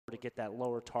get that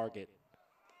lower target.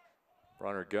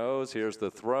 Runner goes. Here's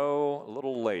the throw. A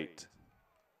little late.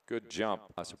 Good jump.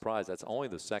 I'm surprised that's only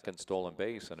the second stolen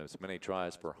base and as many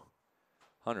tries for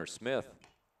Hunter Smith.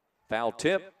 Foul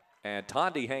tip, and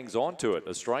Tondi hangs on to it.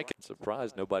 A strike.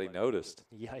 Surprised nobody noticed.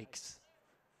 Yikes.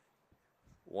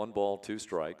 1 ball, 2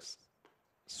 strikes.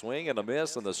 Swing and a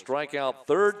miss, and the strikeout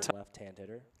third time. Left-hand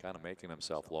hitter. Kind of making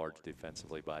himself large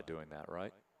defensively by doing that,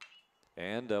 right?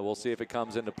 And we'll see if it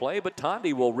comes into play, but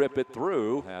Tondi will rip it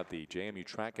through. Have the JMU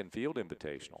Track and Field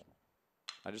Invitational.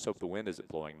 I just hope the wind isn't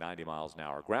blowing 90 miles an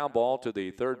hour. Ground ball to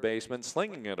the third baseman,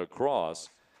 slinging it across.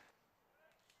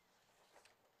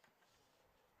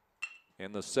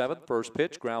 In the 7th, first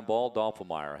pitch, ground ball,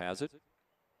 Dolphenmeyer has it.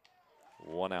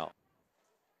 1 out.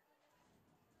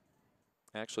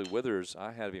 Actually, Withers,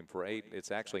 I had him for 8.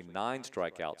 It's actually 9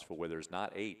 strikeouts for Withers,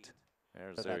 not 8.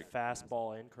 There's that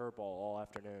fastball and curveball all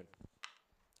afternoon.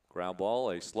 Ground ball,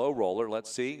 a slow roller.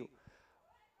 Let's see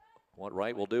what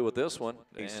Wright will do with this one.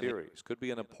 A series could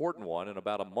be an important one in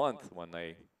about a month when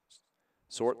they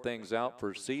sort things out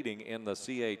for seeding in the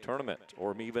CA tournament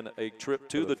or even a trip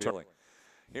to the tournament.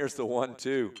 Here's the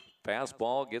 1-2.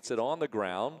 Fastball gets it on the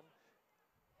ground.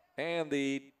 And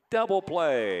the double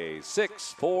play,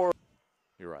 6-4.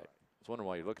 You're right. I was wondering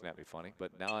why you're looking at me funny,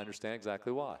 but now I understand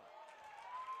exactly why.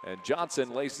 And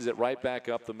Johnson laces it right back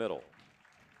up the middle.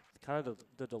 Kind of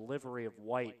the delivery of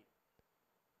White.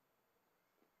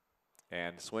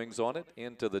 And swings on it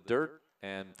into the dirt,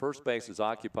 and first base is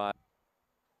occupied.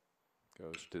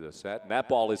 Goes to the set, and that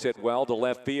ball is hit well to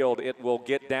left field. It will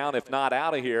get down, if not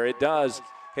out of here. It does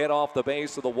hit off the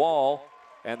base of the wall,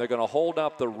 and they're going to hold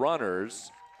up the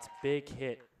runners. It's a big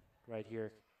hit right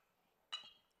here.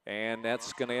 And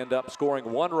that's going to end up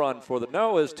scoring 1 run for the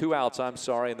Noahs, 2 outs, I'm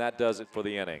sorry, and that does it for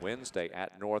the inning. Wednesday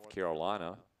at North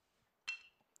Carolina.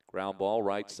 Ground ball,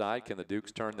 right side. Can the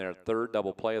Dukes turn their 3rd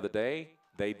double play of the day?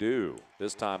 They do.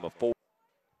 This time a 4.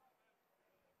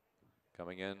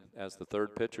 Coming in as the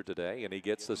 3rd pitcher today, and he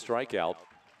gets the strikeout.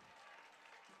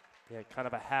 Yeah, kind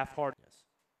of a half-hearted. Yes.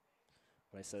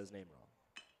 When I said his name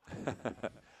wrong.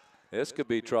 This could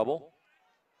be trouble.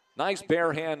 Nice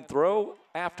bare hand throw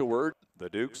afterward. The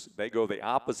Dukes, they go the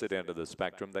opposite end of the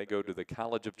spectrum. They go to the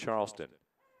College of Charleston.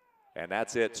 And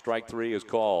that's it. Strike 3 is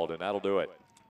called, and that'll do it.